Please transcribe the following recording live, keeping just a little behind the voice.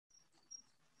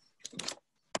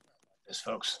this,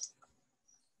 folks.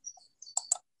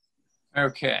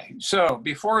 Okay, so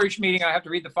before each meeting, I have to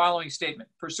read the following statement.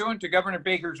 Pursuant to Governor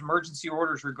Baker's emergency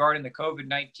orders regarding the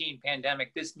COVID-19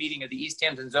 pandemic, this meeting of the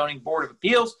Easthampton Zoning Board of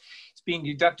Appeals is being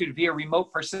conducted via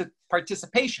remote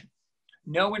participation.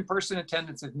 No in-person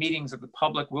attendance of meetings of the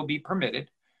public will be permitted,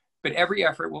 but every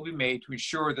effort will be made to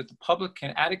ensure that the public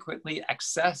can adequately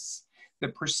access the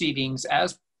proceedings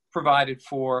as provided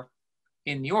for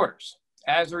in the orders.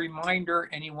 As a reminder,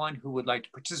 anyone who would like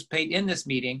to participate in this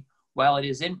meeting while it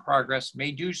is in progress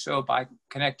may do so by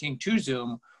connecting to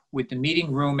Zoom with the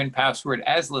meeting room and password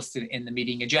as listed in the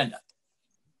meeting agenda.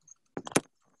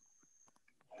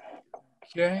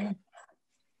 Okay.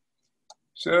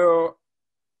 So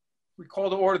we call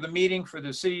to order the meeting for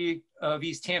the City of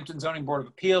Easthampton Zoning Board of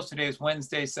Appeals. Today is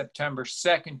Wednesday, September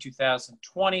 2nd,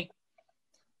 2020.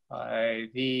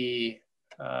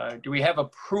 Do we have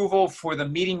approval for the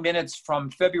meeting minutes from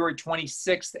February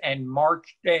 26th and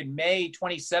May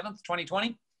 27th,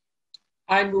 2020?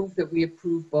 I move that we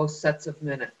approve both sets of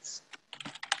minutes.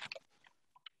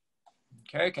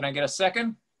 Okay, can I get a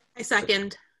second? I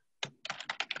second.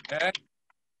 Okay.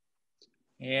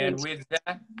 And with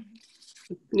that,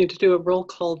 need to do a roll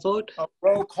call vote. a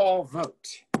roll call vote.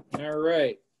 All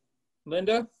right.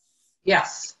 Linda?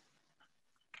 Yes.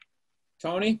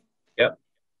 Tony? Yep.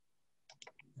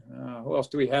 Who else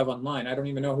do we have online? I don't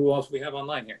even know who else we have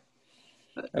online here.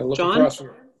 Look John? across.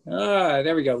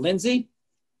 There we go. Lindsay?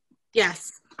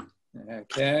 Yes.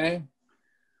 Okay.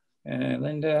 And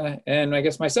Linda, and I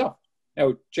guess myself.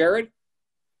 Oh, Jared?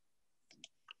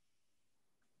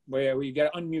 Wait, we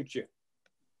got to unmute you.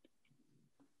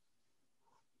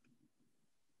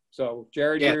 So,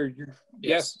 Jared, Yeah. you're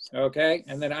yes. Okay.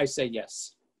 And then I say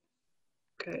yes.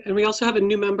 Okay, and we also have a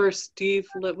new member, Steve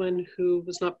Litwin, who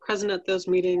was not present at those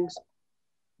meetings.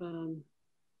 All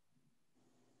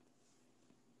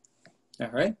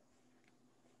right.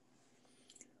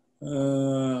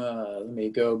 Let me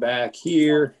go back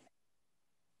here.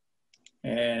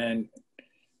 And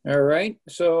all right.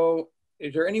 So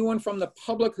is there anyone from the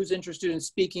public who's interested in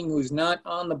speaking who's not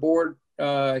on the board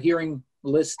hearing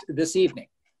list this evening?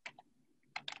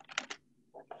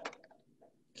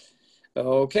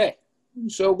 Okay.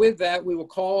 So with that, we will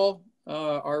call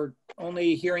our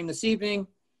only hearing this evening,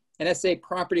 NSA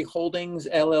Property Holdings,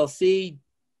 LLC.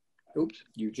 Oops,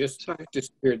 you just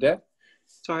disappeared there.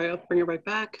 Sorry, I'll bring it right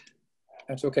back.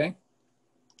 That's okay.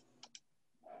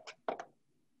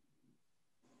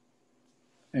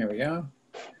 There we go.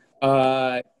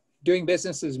 Doing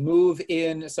business as Move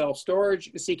In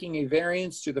Self-Storage, seeking a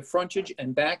variance to the frontage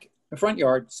and front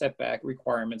yard setback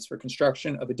requirements for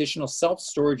construction of additional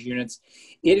self-storage units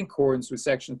in accordance with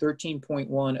section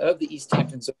 13.1 of the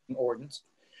Easthampton zoning ordinance.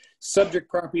 Subject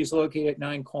property is located at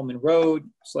 9 Coleman Road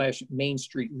 / Main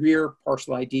Street rear.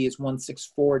 Parcel ID is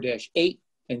 164-8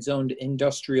 and zoned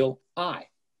industrial I.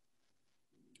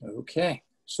 Okay,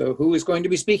 so who is going to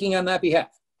be speaking on that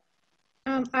behalf?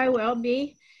 I will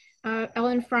be.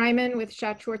 Ellen Fryman with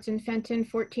Schatz, Schwartz & Fenton,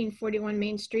 1441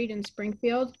 Main Street in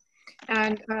Springfield.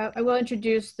 And I will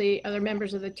introduce the other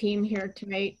members of the team here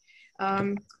tonight.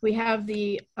 We have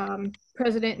the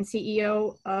president and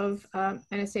CEO of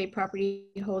NSA Property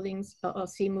Holdings,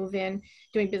 LLC, Move In,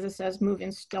 doing business as Move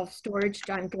In Self-Storage,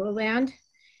 John Gilliland.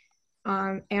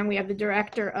 And we have the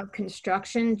director of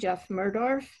construction, Jeff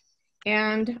Murdorf,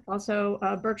 and also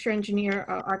Berkshire engineer,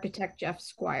 architect, Jeff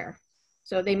Squire.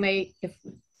 So they may, if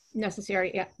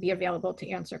necessary, be available to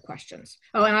answer questions.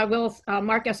 Oh, and I will,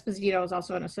 Mark Esposito is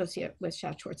also an associate with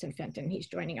Schatz, Schwartz & Fenton. He's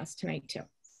joining us tonight too.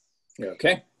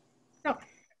 Okay.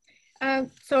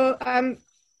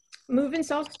 Move In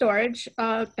Self-Storage,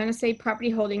 NSA Property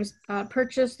Holdings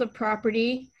purchased the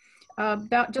property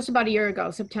just about a year ago,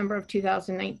 September of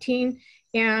 2019,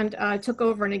 and took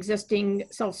over an existing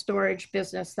self-storage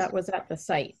business that was at the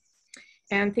site.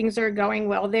 And things are going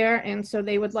well there, and so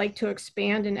they would like to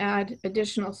expand and add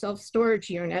additional self-storage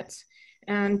units,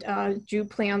 and drew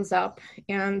plans up.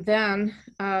 And then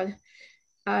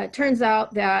it turns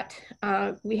out that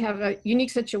we have a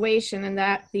unique situation in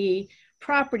that the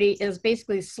property is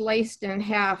basically sliced in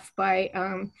half by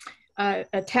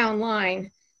a town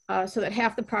line, so that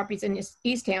half the property is in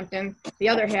Easthampton, the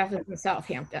other half is in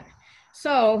Southampton.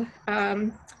 So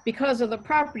because of the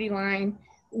property line,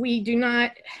 we do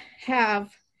not have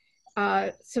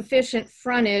sufficient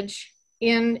frontage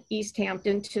in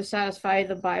Easthampton to satisfy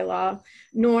the bylaw,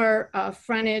 nor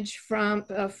frontage from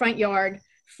front yard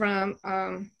from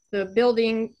the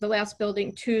building, the last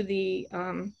building, to the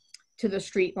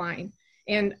street line.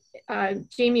 And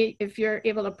Jamie, if you're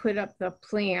able to put up the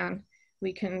plan,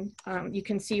 we can you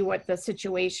can see what the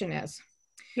situation is.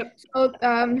 Yep.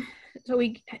 So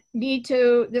we need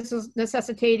to, this is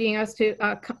necessitating us to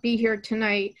be here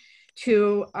tonight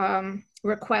to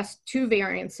request 2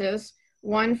 variances,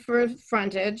 one for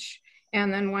frontage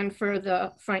and then one for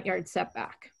the front yard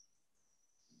setback.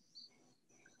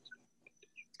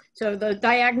 So the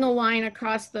diagonal line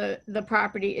across the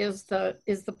property is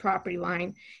the property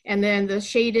line. And then the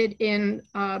shaded in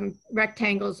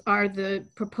rectangles are the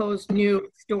proposed new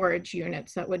storage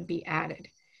units that would be added.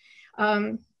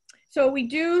 So we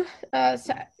do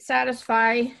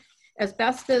satisfy, as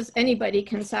best as anybody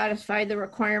can satisfy, the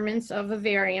requirements of a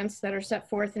variance that are set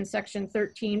forth in section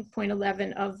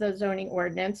 13.11 of the zoning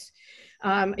ordinance.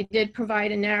 I did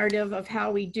provide a narrative of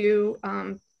how we do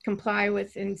comply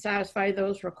with and satisfy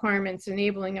those requirements,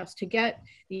 enabling us to get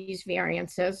these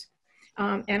variances.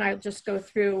 And I'll just go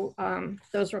through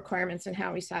those requirements and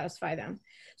how we satisfy them.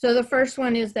 So the first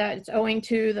one is that it's owing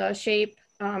to the shape,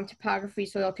 topography,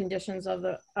 soil conditions of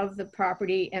the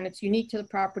property, and it's unique to the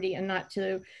property and not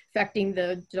to affecting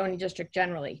the zoning district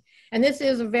generally. And this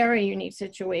is a very unique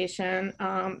situation,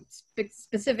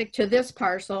 specific to this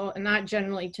parcel and not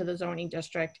generally to the zoning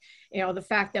district. You know, the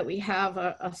fact that we have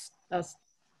a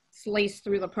slice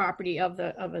through the property of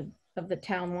the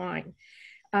town line.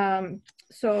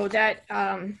 So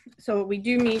we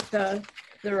do meet the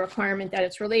requirement that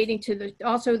it's relating to the,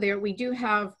 also there we do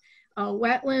have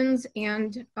wetlands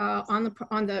and on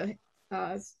the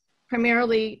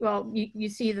primarily, well, you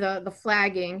see the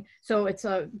flagging. So it's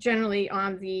generally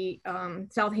on the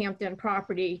Southampton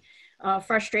property,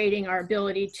 frustrating our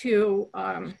ability to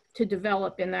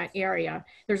develop in that area.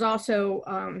 There's also,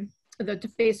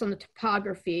 based on the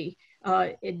topography,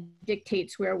 it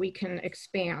dictates where we can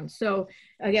expand. So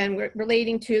again, we're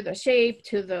relating to the shape,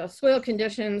 to the soil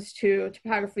conditions, to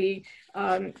topography.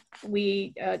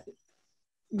 We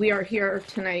are here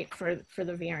tonight for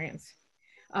the variance.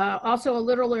 Also, a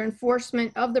literal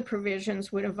enforcement of the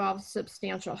provisions would involve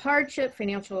substantial hardship,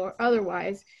 financial or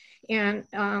otherwise. And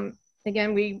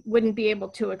again, we wouldn't be able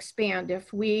to expand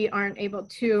if we aren't able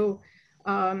to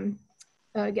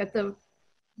get the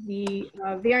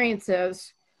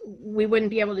variances. We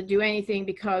wouldn't be able to do anything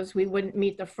because we wouldn't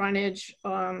meet the frontage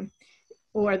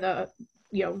or the,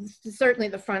 you know, certainly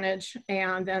the frontage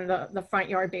and then the front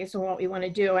yard based on what we want to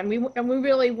do. And we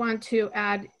really want to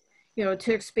add, you know,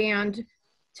 to expand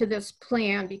to this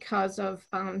plan because of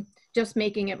just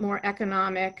making it more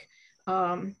economic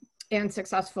and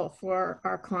successful for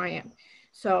our client.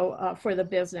 So for the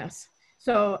business.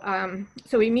 So,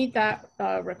 so we meet that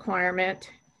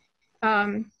requirement.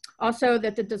 Also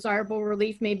that the desirable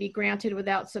relief may be granted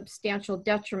without substantial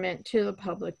detriment to the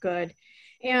public good.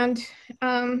 And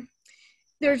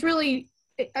there's really,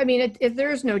 I mean, if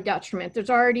there's no detriment, there's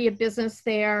already a business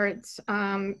there.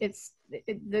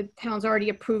 The town's already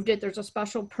approved it. There's a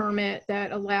special permit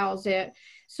that allows it.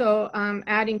 So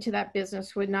adding to that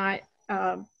business would not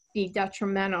be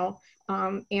detrimental.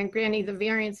 And granting the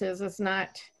variances is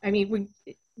not, I mean,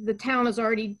 the town is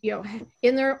already, you know,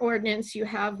 in their ordinance, you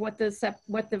have what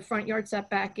the front yard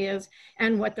setback is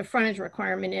and what the frontage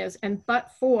requirement is. And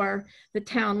but for the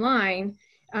town line,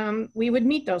 we would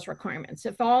meet those requirements.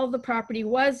 If all the property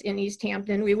was in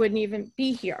Easthampton, we wouldn't even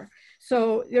be here.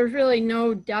 So there's really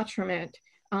no detriment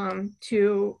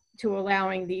to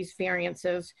allowing these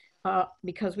variances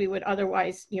because we would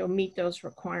otherwise, you know, meet those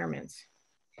requirements.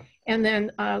 And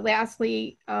then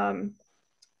lastly,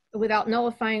 without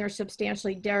nullifying or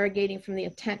substantially derogating from the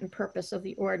intent and purpose of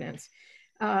the ordinance.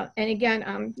 And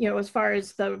again, you know, as far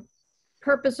as the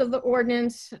purpose of the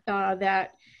ordinance,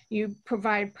 that you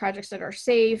provide projects that are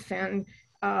safe and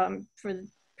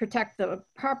protect the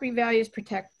property values,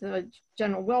 protect the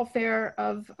general welfare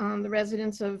of the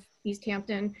residents of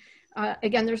Easthampton.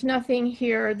 Again, there's nothing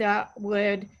here that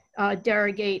would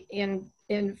derogate in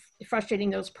frustrating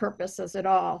those purposes at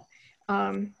all.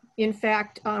 In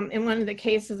fact, in one of the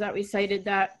cases that we cited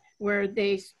that where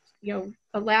they, you know,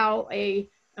 allow a,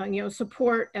 you know,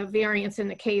 support a variance in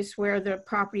the case where the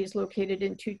property is located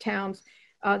in 2 towns,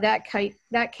 that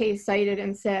case cited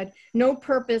and said, no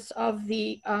purpose of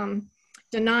the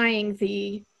denying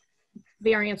the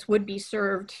variance would be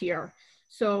served here.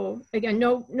 So again,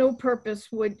 no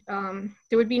purpose would,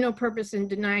 there would be no purpose in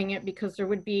denying it because there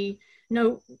would be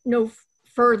no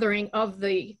furthering of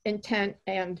the intent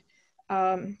and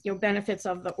you know, benefits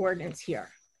of the ordinance here.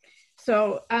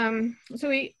 So,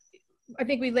 I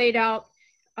think we laid out,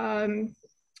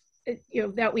 you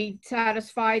know, that we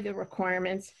satisfy the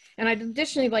requirements. And I'd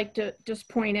additionally like to just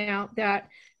point out that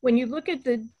when you look at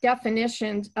the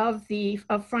definitions of the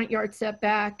front yard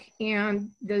setback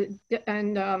and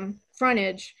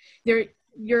frontage,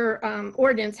 your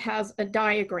ordinance has a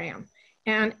diagram.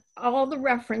 And all the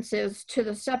references to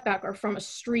the setback are from a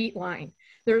street line.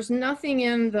 There's nothing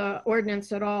in the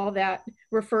ordinance at all that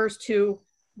refers to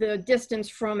the distance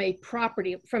from a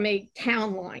property, from a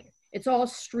town line. It's all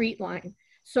street line.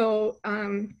 So,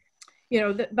 you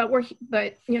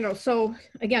know, so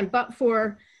again, but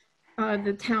for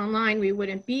the town line, we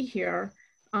wouldn't be here.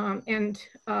 And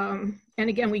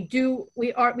again, we do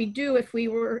if we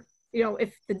were, you know,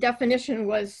 if the definition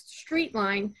was street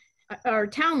line or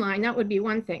town line, that would be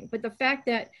one thing. But the fact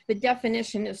that the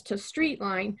definition is to street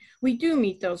line, we do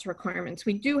meet those requirements.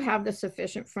 We do have the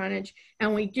sufficient frontage,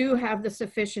 and we do have the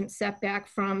sufficient setback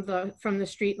from the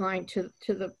street line to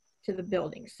the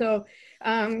building. So,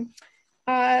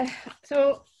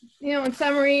 so, you know, in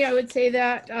summary, I would say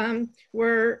that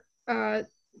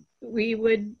we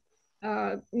would,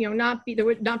 you know, there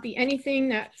would not be anything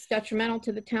that's detrimental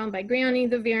to the town by granting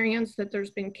the variance, that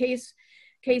there's been cases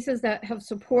that have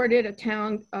supported a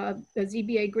town, the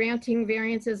ZBA granting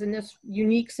variances in this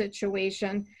unique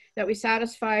situation, that we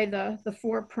satisfy the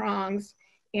 4 prongs,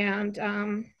 and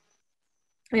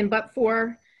but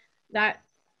for that,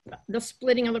 the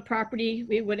splitting of the property,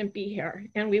 we wouldn't be here.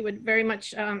 And we would very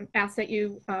much ask that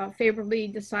you favorably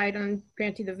decide on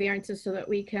granting the variances so that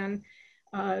we can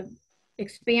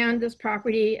expand this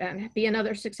property and be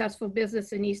another successful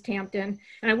business in Easthampton.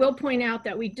 And I will point out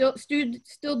that we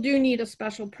still do need a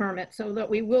special permit, so that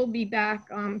we will be back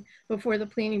before the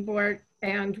planning board,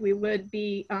 and we would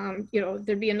be, you know,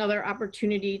 there'd be another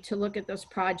opportunity to look at this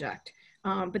project.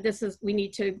 But we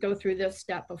need to go through this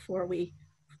step before we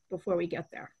get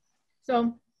there.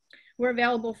 So we're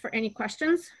available for any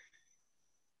questions.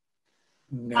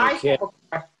 Okay.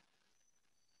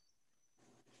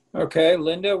 Okay,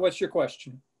 Linda, what's your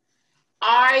question?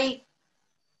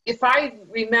 If I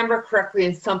remember correctly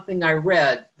in something I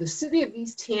read, the city of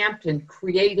Easthampton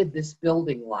created this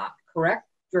building lot, correct?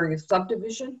 During a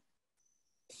subdivision?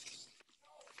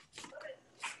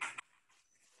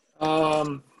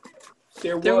 There's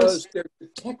a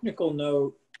technical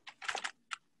note.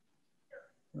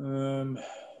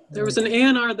 There was an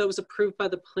A&R that was approved by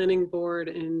the planning board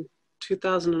in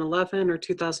 2011 or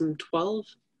 2012.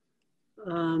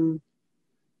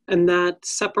 And that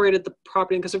separated the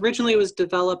property, because originally it was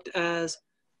developed as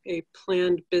a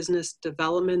planned business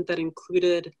development that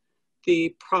included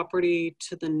the property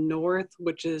to the north,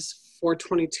 which is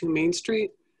 422 Main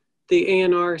Street. The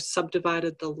A&R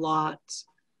subdivided the lots.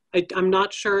 I'm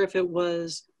not sure if it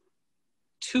was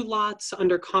 2 lots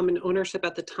under common ownership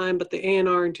at the time, but the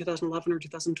A&R in 2011 or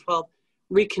 2012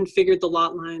 reconfigured the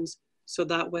lot lines so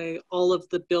that way all of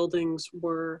the buildings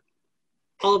were,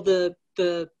 all of the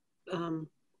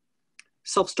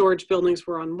self-storage buildings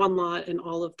were on one lot, and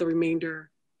all of the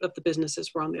remainder of the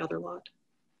businesses were on the other lot.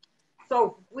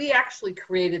 So we actually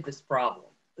created this problem,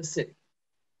 the city.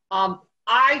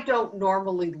 I don't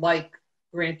normally like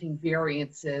granting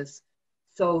variances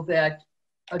so that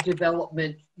a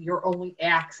development, your only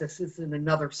access is in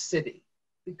another city,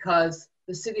 because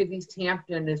the city of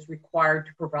Easthampton is required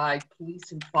to provide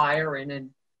police and fire, and in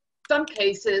some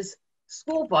cases,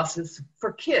 school buses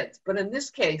for kids. But in this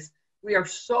case, we are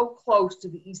so close to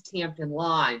the Easthampton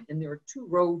line, and there are 2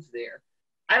 roads there.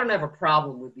 I don't have a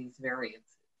problem with these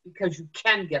variances because you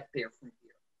can get there from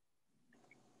here.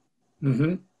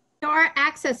 Mm-hmm. So our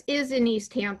access is in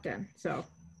Easthampton, so.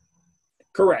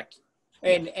 Correct.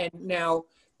 And now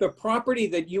the property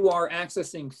that you are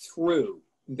accessing through,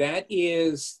 that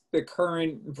is the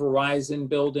current Verizon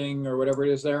building or whatever it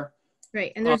is there?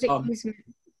 Right, and there's an easement.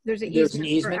 There's an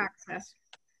easement for access.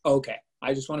 Okay,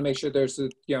 I just want to make sure there's a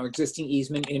existing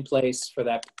easement in place for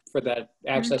that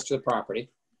access to the property.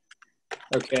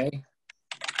 Okay.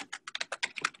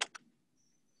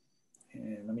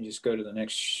 And let me just go to the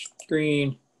next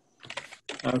screen.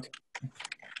 Okay.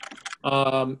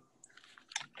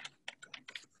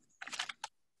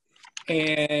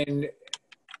 And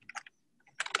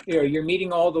you're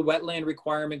meeting all the wetland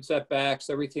requirements, setbacks,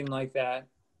 everything like that.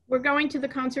 We're going to the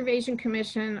Conservation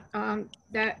Commission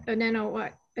that an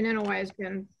NOI has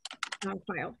been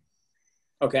filed.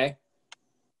 Okay.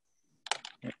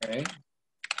 Okay.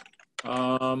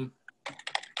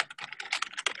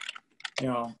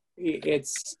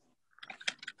 It's,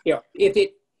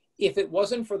 if it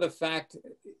wasn't for the fact,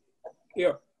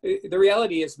 the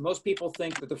reality is most people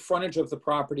think that the frontage of the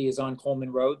property is on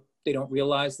Coleman Road. They don't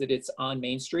realize that it's on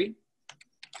Main Street.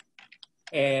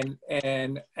 And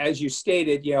as you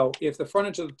stated, if the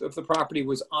frontage of the property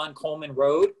was on Coleman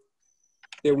Road,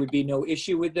 there would be no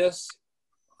issue with this.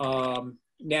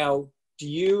 Now,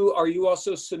 are you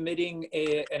also submitting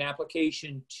an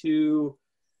application to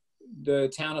the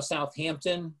town of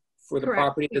Southampton for the Correct.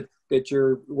 property that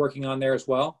you're working on there as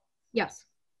well? Yes.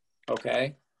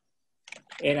 Okay.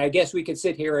 And I guess we could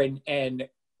sit here and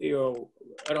you know,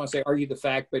 I don't want to say argue the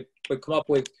fact, but come up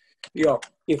with, you know,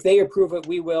 if they approve it,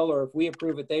 we will, or if we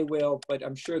approve it, they will. But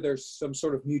I'm sure there's some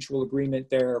sort of mutual agreement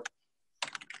there.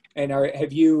 And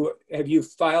have you been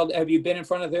in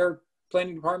front of their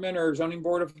planning department or zoning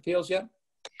board of appeals yet?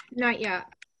 Not yet.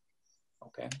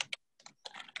 Okay.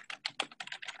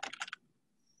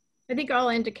 I think all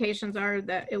indications are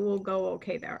that it will go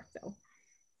okay there, so.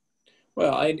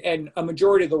 Well, and a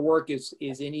majority of the work is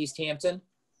in Easthampton.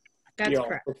 That's You know,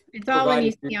 correct. It's all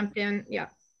in provided- Easthampton, yeah.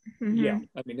 Yeah,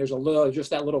 I mean, there's just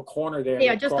that little corner there.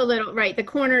 Yeah, just a little, right. The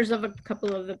corners of a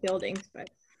couple of the buildings, but.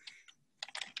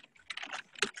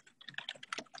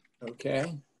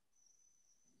 Okay.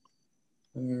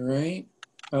 All right.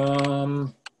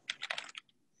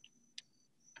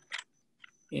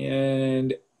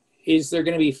 And is there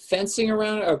going to be fencing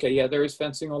around it? Okay, yeah, there is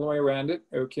fencing all the way around it.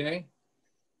 Okay.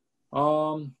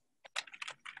 You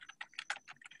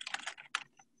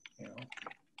know.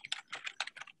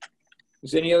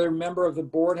 Does any other member of the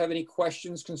board have any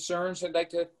questions, concerns they'd like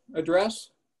to address?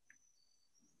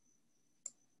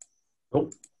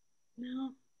 Nope.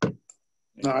 No.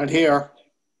 Not here.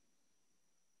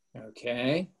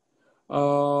 Okay.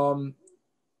 So,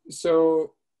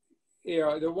 you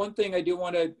know, the one thing I do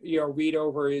want to, you know, read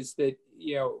over is that,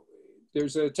 you know,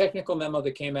 there's a technical memo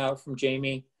that came out from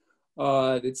Jamie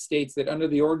that states that under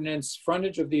the ordinance,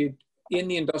 frontage in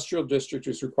the industrial district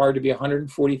is required to be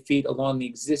 140 feet along the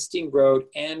existing road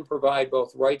and provide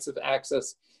both rights of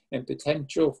access and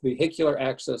potential vehicular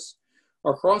access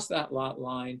across that lot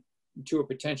line to a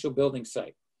potential building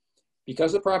site.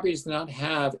 Because the property does not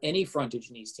have any frontage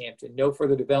in Easthampton, no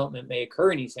further development may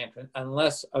occur in Easthampton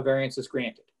unless a variance is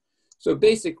granted. So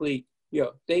basically, you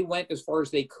know, they went as far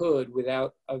as they could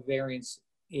without a variance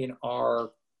in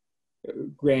our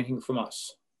granting from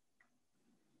us.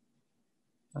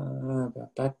 All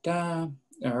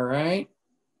right.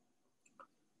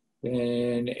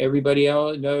 And everybody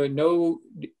else, no,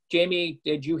 Jamie,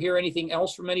 did you hear anything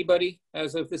else from anybody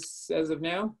as of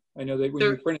now? I know that when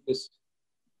you printed this.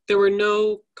 There were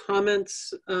no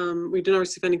comments. We did not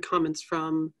receive any comments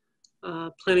from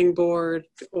planning board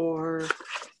or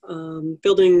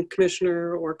building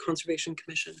commissioner or conservation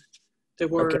commission. They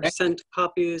were sent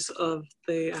copies of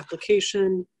the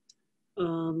application.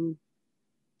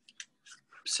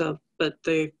 But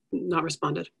they not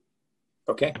responded.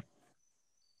 Okay.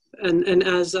 And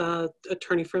as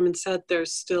Attorney Freeman said,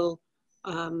 there's still,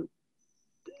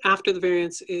 after the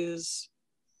variance is,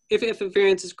 if a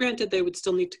variance is granted, they would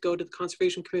still need to go to the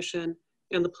Conservation Commission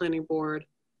and the Planning Board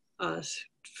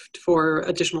for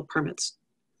additional permits.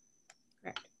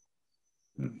 Correct.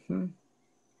 Mm-hmm.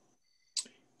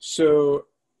 So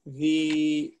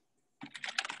the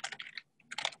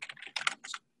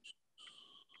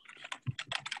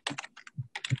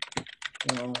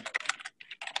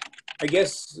I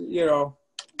guess, you know,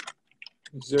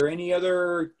 is there any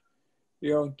other,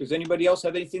 you know, does anybody else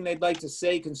have anything they'd like to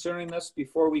say concerning this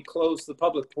before we close the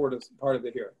public part of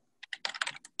the hearing?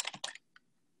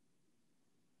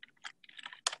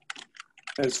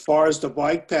 As far as the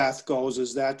bike path goes,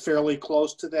 is that fairly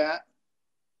close to that?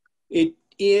 It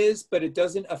is, but it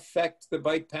doesn't affect the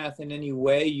bike path in any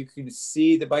way. You can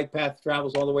see the bike path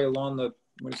travels all the way along the,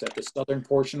 what is that, the southern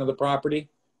portion of the property?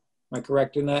 Am I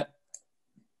correct in that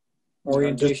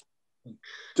orientation?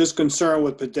 Just concerned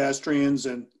with pedestrians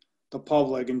and the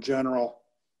public in general.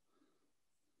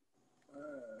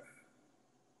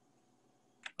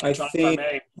 I John, think. if I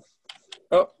may.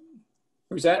 Oh,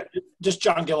 who's that? Just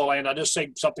John Gilliland. I'll just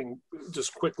say something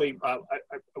just quickly.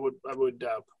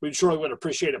 We surely would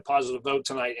appreciate a positive vote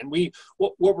tonight. And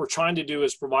what we're trying to do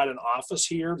is provide an office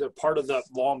here. The part of the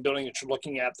long building that you're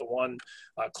looking at, the one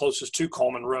closest to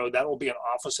Coleman Road, that will be an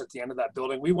office at the end of that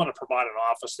building. We want to provide an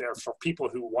office there for people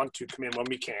who want to come in when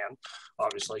we can,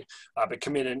 obviously, but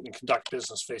come in and conduct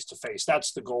business face to face.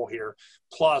 That's the goal here.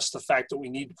 Plus the fact that we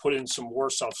need to put in some more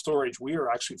self-storage. We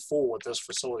are actually full with this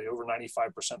facility, over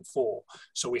 95% full.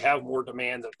 So we have more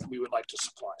demand that we would like to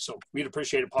supply. So we'd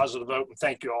appreciate a positive vote, and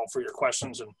thank you all for your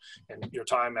questions and your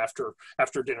time after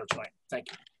dinner tonight. Thank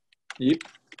you. Yep.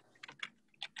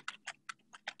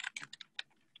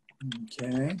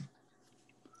 Okay.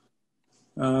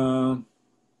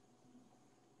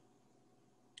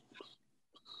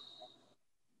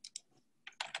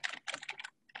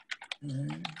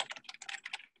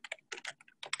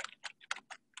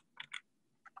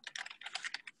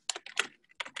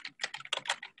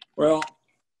 Well,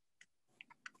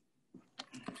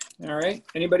 all right.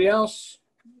 Anybody else?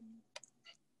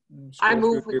 I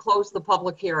move we close the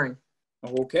public hearing.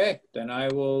 Okay, then I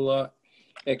will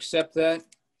accept that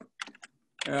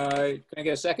Can I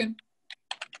get a second?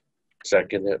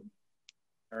 Second it.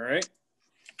 All right.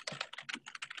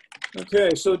 Okay,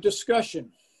 so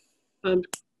discussion.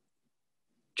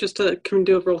 Just to, can we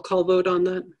do a roll call vote on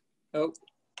that? Oh,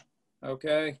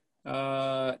 okay.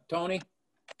 Tony?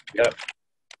 Yep.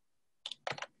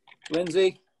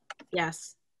 Lindsay?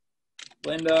 Yes.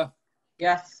 Linda?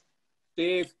 Yes.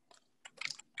 Steve?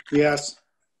 Yes.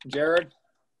 Jared?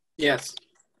 Yes.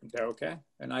 Okay,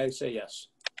 and I say yes.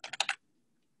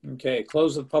 Okay,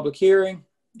 close the public hearing.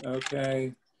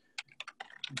 Okay.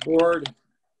 Board,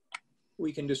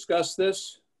 we can discuss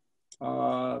this.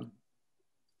 I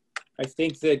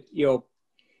think that, you know,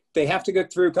 they have to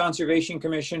get through Conservation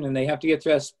Commission and they have to get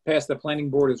past the Planning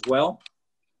Board as well.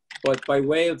 But by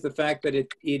way of the fact that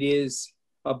it is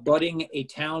abutting a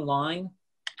town line,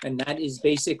 and that is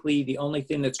basically the only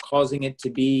thing that's causing it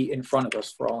to be in front of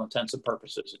us for all intents and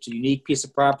purposes. It's a unique piece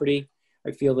of property.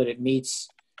 I feel that it meets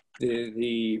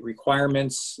the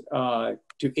requirements to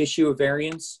issue a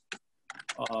variance.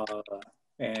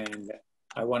 And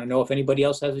I want to know if anybody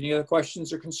else has any other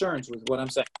questions or concerns with what I'm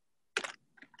saying.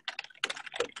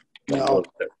 No.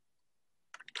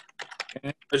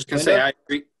 I was just gonna say I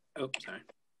agree. Oh, sorry.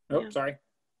 Oh, Yeah. sorry.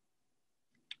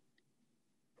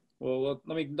 Well,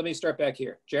 let me start back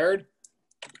here. Jared?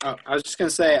 Oh, I was just gonna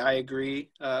say I agree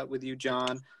with you,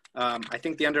 John. I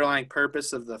think the underlying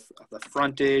purpose of the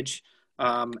frontage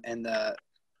and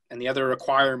the other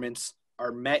requirements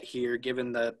are met here,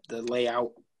 given the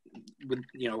layout, with,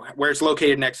 you know, where it's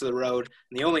located next to the road.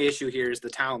 And the only issue here is the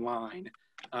town line.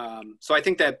 So I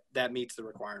think that meets the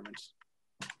requirements.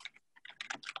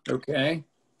 Okay.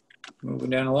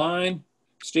 Moving down the line.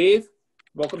 Steve,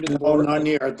 welcome to the No, board. none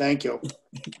here. Thank you.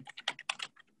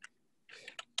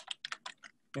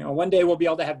 You know, one day we'll be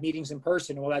able to have meetings in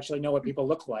person and we'll actually know what people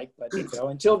look like. But, you know,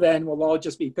 until then, we'll all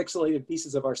just be pixelated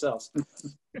pieces of ourselves.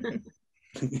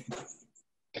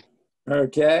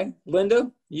 Okay.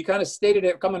 Linda, you kind of stated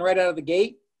it coming right out of the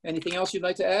gate. Anything else you'd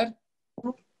like to add?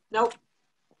 Nope.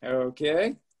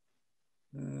 Okay.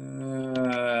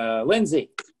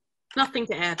 Lindsay. Nothing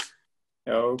to add.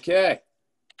 Okay.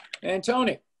 And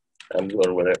Tony. I'm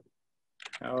good with it.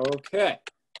 Okay.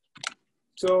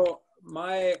 So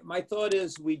my thought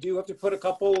is we do have to put a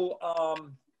couple,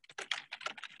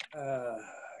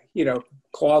 you know,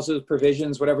 clauses,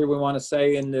 provisions, whatever we want to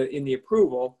say in the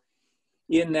approval,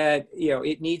 in that, you know,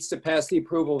 it needs to pass the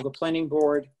approval of the Planning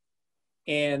Board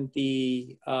and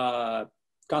the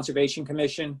Conservation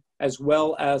Commission, as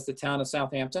well as the town of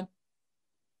Southampton,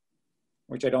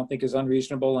 which I don't think is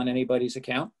unreasonable on anybody's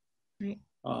account. Right.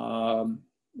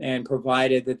 And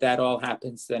provided that all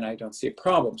happens, then I don't see a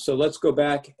problem. So let's go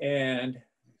back and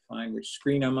find which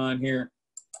screen I'm on here.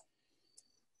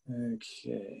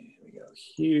 Okay, we go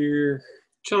here.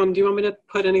 John, do you want me to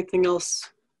put anything else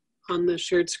on the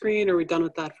shared screen, or are we done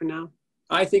with that for now?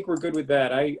 I think we're good with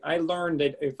that. I learned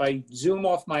that if I zoom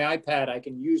off my iPad, I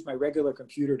can use my regular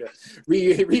computer to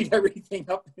read everything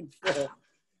up in full.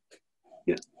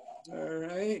 Yeah. All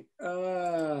right.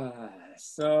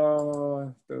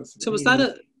 So was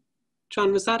that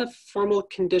John, was that a formal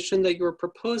condition that you were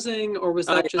proposing, or was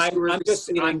that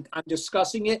I'm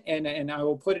discussing it, and I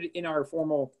will put it in our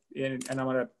formal, and I'm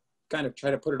going to kind of try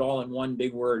to put it all in one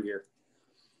big word here.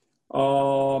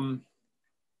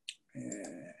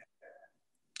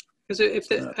 Because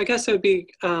I guess it would be,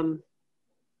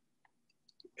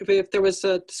 if there was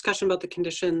a discussion about the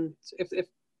conditions, if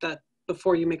that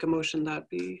before you make a motion, that'd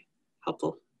be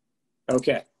helpful.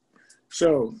 Okay.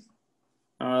 So,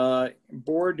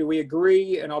 board, do we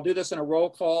agree? And I'll do this in a roll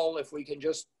call. If we can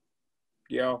just,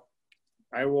 you know,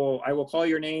 I will call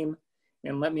your name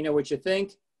and let me know what you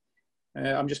think.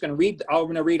 I'm just going to read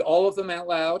all of them out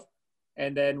loud,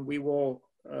 and then we will,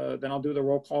 then I'll do the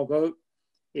roll call vote.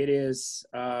 It is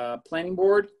Planning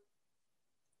Board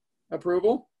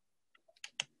approval,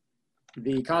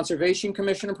 the Conservation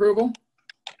Commission approval,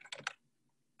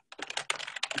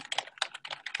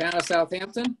 Town of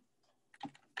Southampton.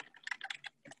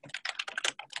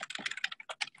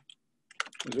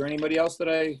 Is there anybody else did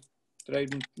I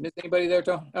miss anybody there,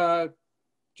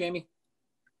 Jamie?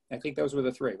 I think those were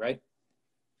the three, right?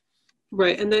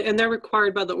 Right, and they're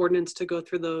required by the ordinance to go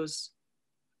through those,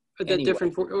 the Anyway.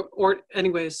 different or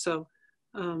anyways. So,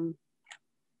 Right.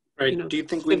 You know, do you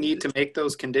think we need to make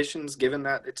those conditions, given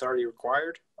that it's already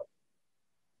required?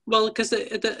 well, because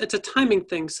it's a timing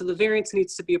thing. So the variance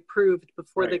needs to be approved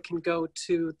before they Right. can go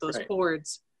to those Right.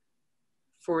 boards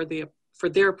for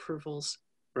their approvals.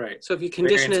 Right. So if you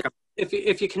condition Variance it,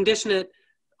 if you condition it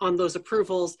on those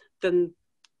approvals, then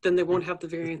they won't have the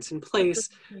variance in place.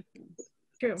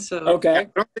 True. So Okay. I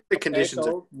don't think the conditions.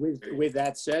 So with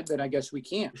that said, then I guess we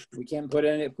can't put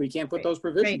in, we can't put Right. those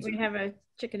Right, provisions we in. have a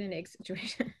chicken and egg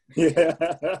situation. Yeah.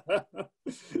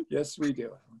 Yes, we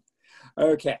do.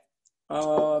 Okay.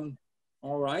 All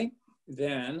right.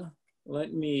 Then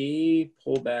let me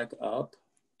pull back up.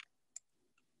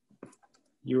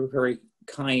 You were very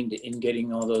kind in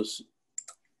getting all those.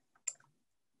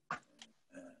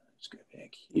 Let's go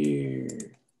back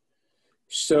here.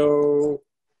 So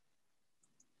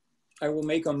I will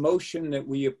make a motion that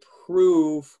we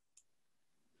approve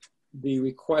the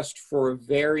request for a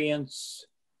variance.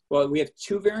 Well, we have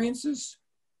two variances,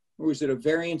 or is it a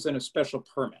variance and a special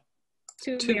permit?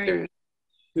 Two two variants. variants.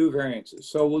 Two variances.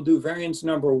 So we'll do variance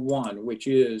number one, which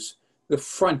is the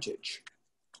frontage.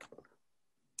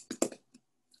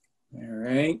 All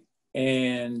right.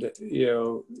 And,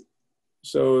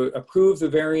 so approve the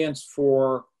variance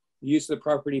for use of the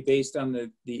property based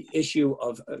on the issue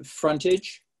of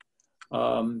frontage,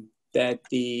 that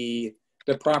the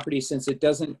property, since it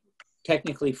doesn't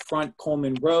technically front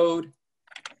Coleman Road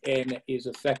and is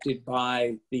affected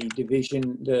by the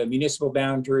division, the municipal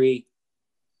boundary,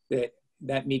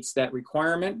 that meets that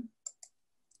requirement.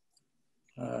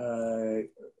 And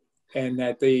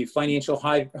that the financial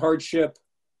hardship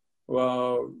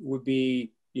would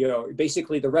be,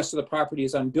 basically the rest of the property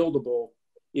is unbuildable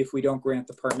if we don't grant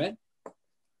the permit.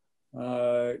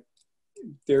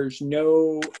 There's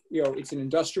no, it's an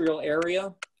industrial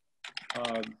area.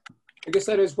 I guess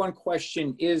that is one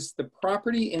question. Is the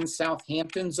property in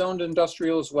Southampton zoned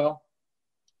industrial as well?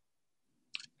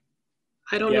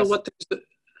 I don't Yes.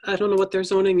 know what their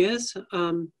zoning is,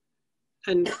 and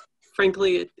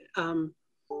frankly,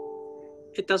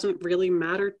 it doesn't really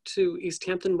matter to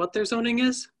Easthampton what their zoning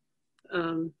is.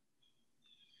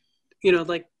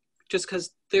 Like just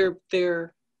because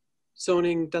their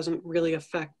zoning doesn't really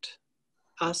affect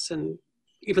us, and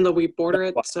even though we border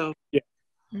it, so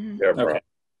Mhm. Their Okay.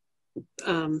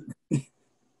 problem.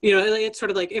 it's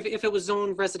sort of like if it was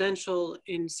zoned residential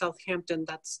in Southampton,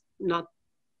 that's not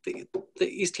the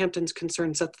Easthampton's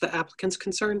concerns, that's the applicant's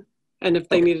concern. And if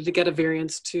they needed to get a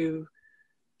variance to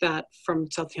that from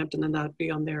Southampton, then that would be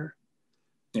on their.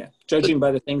 Yeah, judging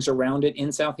by the things around it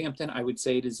in Southampton, I would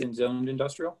say it is in zoned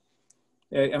industrial.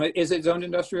 Is it zoned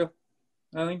industrial,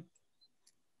 Eileen?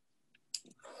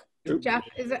 Jeff,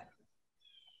 is it?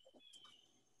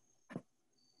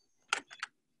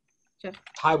 Jeff,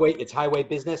 It's highway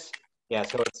business. Yeah,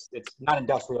 so it's not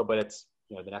industrial, but it's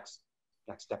the next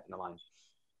step in the line.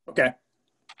 Okay.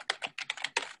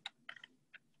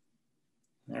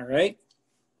 All right.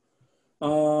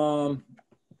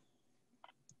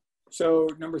 So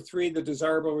number three, the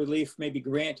desirable relief may be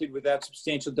granted without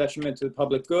substantial detriment to the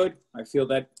public good. I feel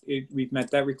that we've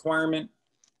met that requirement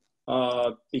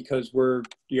because we're,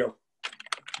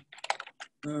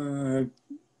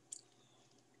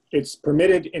 it's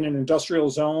permitted in an industrial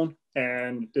zone,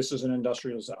 and this is an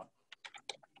industrial zone.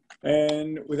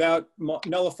 And without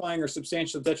nullifying or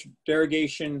substantial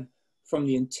derogation from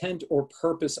the intent or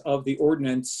purpose of the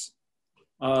ordinance,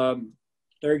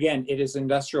 there again, it is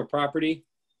industrial property,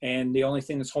 and the only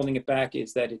thing that's holding it back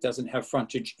is that it doesn't have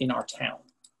frontage in our town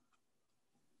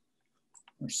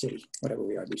or city, whatever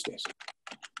we are these days.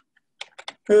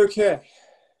 Okay,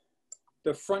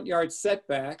 the front yard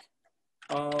setback.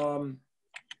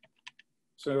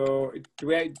 So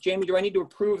Jamie, do I need to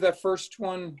approve that first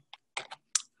one?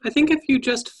 I think if you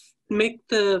just make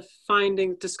the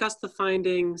discuss the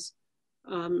findings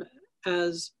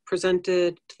as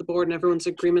presented to the board, and everyone's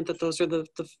agreement that those are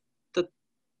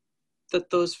that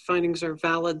those findings are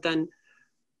valid, then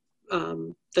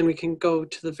we can go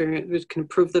to the variant. We can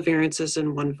approve the variances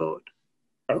in one vote.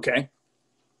 Okay.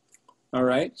 All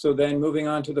right. So then moving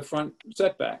on to the front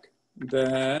setback.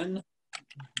 Then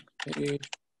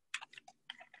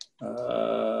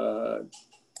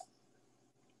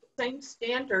Same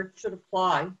standard should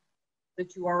apply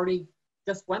that you already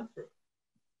just went through.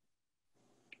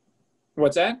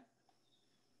 what's that?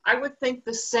 I would think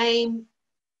the same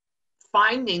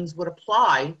findings would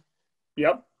apply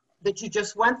Yep. that you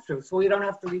just went through, so we don't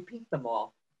have to repeat them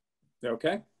all.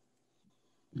 Okay.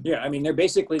 Yeah, I mean, they're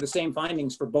basically the same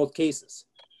findings for both cases.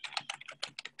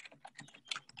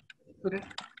 Okay.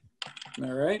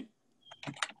 All right.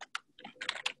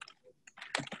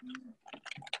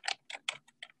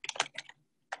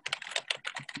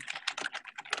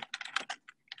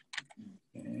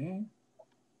 Okay.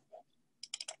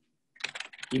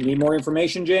 You need more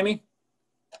information, Jamie?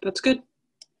 That's good.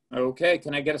 Okay,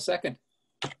 can I get a second?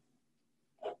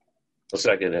 I'll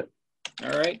second it.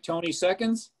 All right, Tony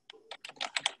seconds.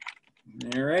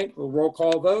 All right, we'll roll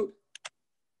call vote.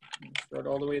 Start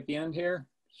all the way at the end here.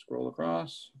 Scroll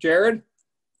across. Jared?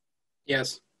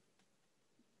 Yes.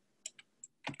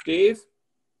 Steve?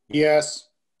 Yes.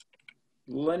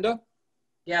 Linda?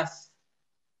 Yes.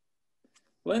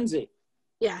 Lindsay?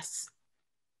 Yes.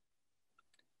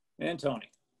 And Tony?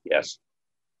 Yes.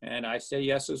 And I say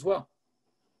yes as well.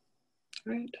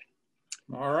 Right.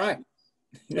 All right.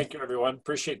 Thank you, everyone.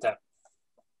 Appreciate that.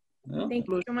 Well, Thank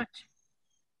you so much.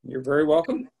 you're very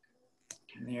welcome.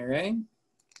 All right.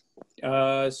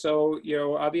 So,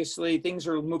 obviously things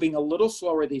are moving a little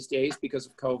slower these days because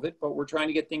of COVID, but we're trying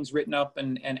to get things written up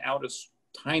and out as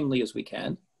timely as we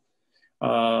can.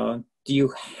 Do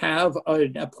you have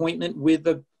an appointment with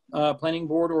the Planning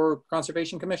Board or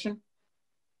Conservation Commission?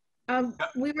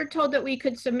 We were told that we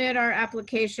could submit our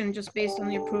application just based on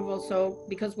the approval. So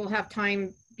because we'll have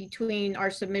time between our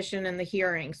submission and the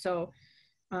hearing. So,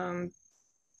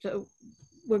 so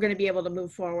we're going to be able to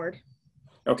move forward.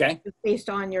 Okay. Based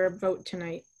on your vote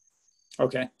tonight.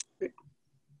 Okay.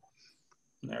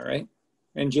 All right.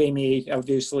 And Jamie,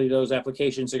 obviously those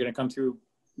applications are going to come through,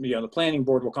 the Planning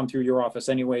Board will come through your office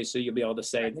anyway, so you'll be able to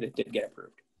say that it did get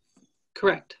approved.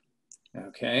 Correct.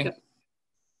 Okay. Yep.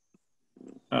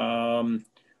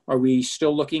 Are we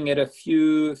still looking at a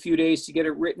few days to get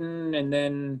it written and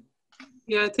then?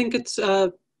 Yeah, I think it's,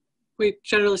 we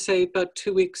generally say about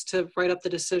 2 weeks to write up the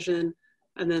decision,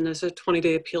 and then there's a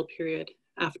 20-day appeal period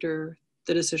after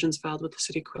the decision's filed with the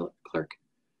city clerk.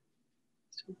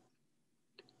 So.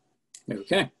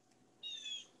 Okay.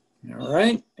 All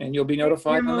right. And you'll be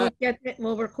notified And on we'll that? get it,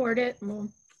 we'll record it. And we'll,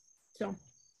 so.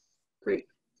 Great.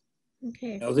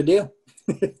 Okay. Know the deal.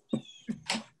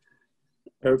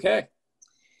 Okay.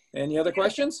 Any other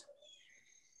questions?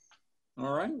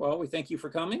 All right. Well, we thank you for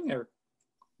coming or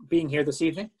being here this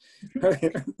evening.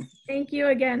 Thank you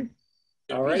again.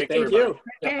 All right. Thank Thank you.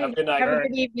 Okay. Have a good night. Have a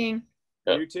good evening.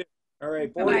 You too. All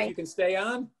right. Board, Bye-bye. if you can stay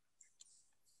on.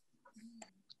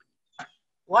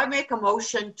 Well, I make a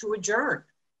motion to adjourn.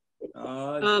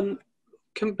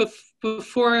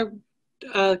 Before,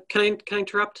 can I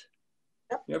interrupt?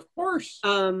 Yeah, of course.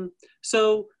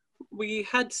 So we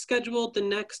had scheduled the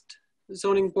next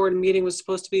zoning board meeting was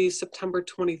supposed to be September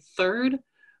 23rd.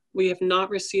 We have not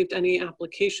received any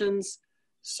applications,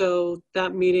 so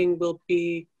that meeting will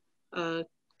be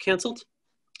canceled.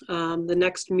 The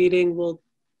next meeting will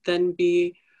then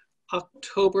be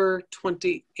October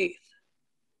 28th,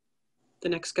 the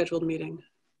next scheduled meeting.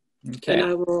 Okay. And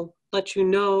I will let you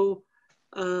know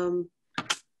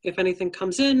if anything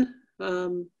comes in.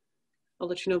 I'll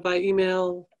let you know by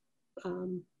email,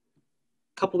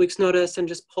 couple weeks notice, and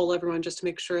just poll everyone just to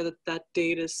make sure that that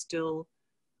date is still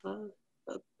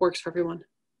works for everyone.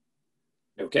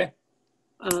 Okay.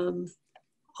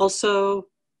 Also,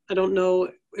 I don't know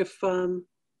if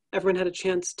everyone had a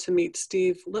chance to meet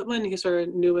Steve Litwin. He's our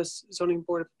newest zoning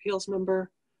board of appeals member.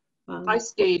 Hi,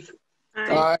 Steve.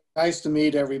 Hi. Nice to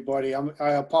meet everybody.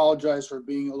 I apologize for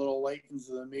being a little late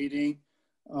into the meeting.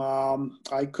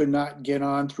 I could not get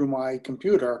on through my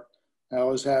computer. I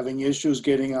was having issues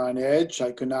getting on Edge.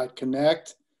 I could not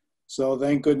connect. So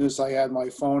thank goodness I had my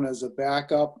phone as a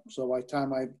backup. So by the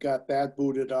time I got that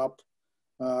booted up,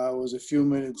 it was a few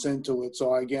minutes into it.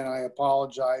 So again, I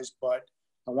apologize, but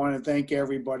I want to thank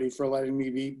everybody for letting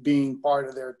me being part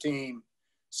of their team.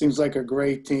 Seems like a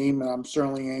great team, and I'm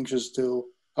certainly anxious to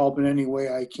help in any way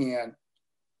I can.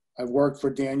 I've worked for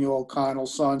Daniel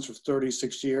O'Connell's Sons for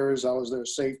 36 years. I was their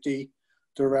safety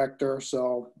director.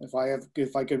 So if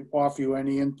I could offer you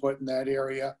any input in that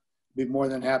area, I'd be more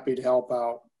than happy to help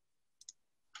out.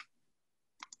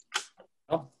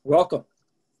 Oh, welcome.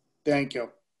 Thank you.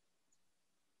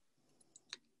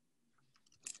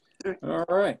 All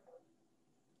right.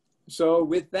 So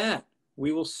with that,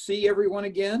 we will see everyone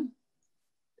again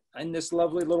in this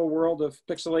lovely little world of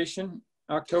pixelation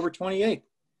October 28th,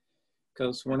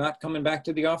 because we're not coming back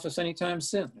to the office anytime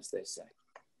soon, as they say.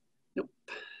 Nope.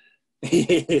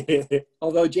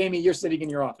 Although, Jamie, you're sitting in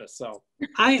your office, so.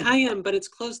 I am, but it's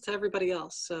closed to everybody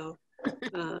else. So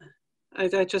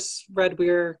I just read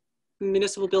we're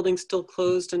municipal buildings still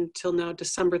closed until now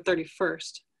December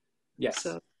 31st. Yes.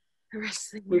 So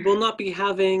we will not be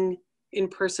having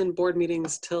in-person board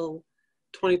meetings till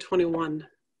 2021.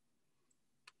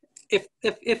 If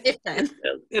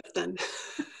then.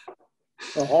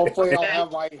 Well, hopefully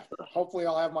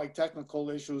I'll have my technical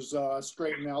issues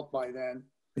straightened out by then.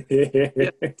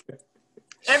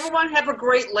 Everyone have a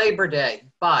great Labor Day.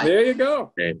 Bye. There you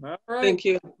go. Okay. All right. Thank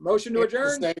you. Motion to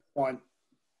adjourn. One.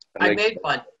 I made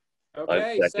one.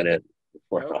 Okay. I second it.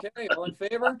 Okay. All in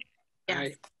favor?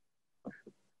 Yes.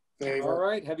 Favor. All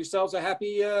right. Have yourselves a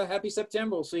happy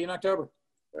September. We'll see you in October.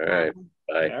 All right.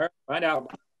 Bye. All right. Bye now.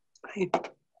 Bye.